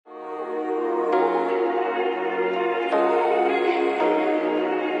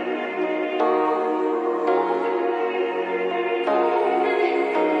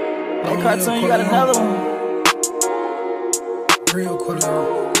Cartoon, you got another one. Real quick.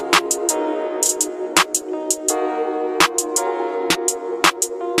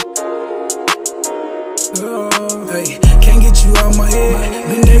 Hey, can't get you out my head.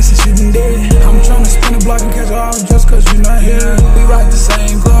 Been days since you been dead. I'm tryna spin a block and catch a off just cause you not here. We rock the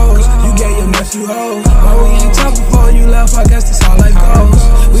same clothes. You gave your nephew hoes. Why we ain't talk before you left? I guess that's how life goes.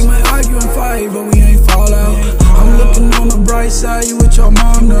 We might argue and fight, but we ain't fall out. I'm looking on the bright side, you with your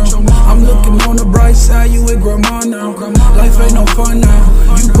mom now. I'm looking on the bright side, you with grandma now. Life ain't no fun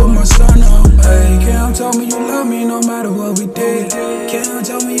now. You put my son out. Hey, Cam told me you love me no matter what we did. Cam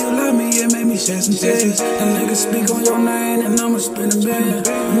told me you love me, it made me shed some tears. Them niggas speak on your name and I'ma spin a bin.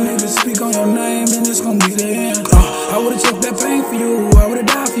 Them niggas speak on your name and it's gon' be the end. I would've took that pain for you, I would've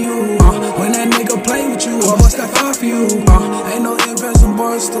died for you. When that nigga play with you, I bust that fire for you. Ain't no ifs and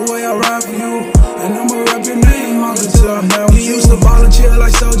buts the way I ride for you. And I'ma rap your name all until I'm down. He used to ball and chill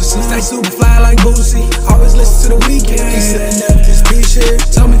like Soldier Slim. Stay super fly like Boosie. Always listen to the weekend. He said never this beat shit.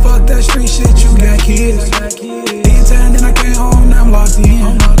 Tell me fuck that street shit, you got kids. Anytime then I came home, now I'm locked in.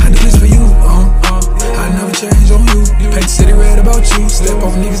 I do this for you, I never change on you. Paint the city red about you. Step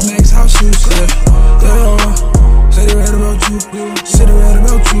on niggas.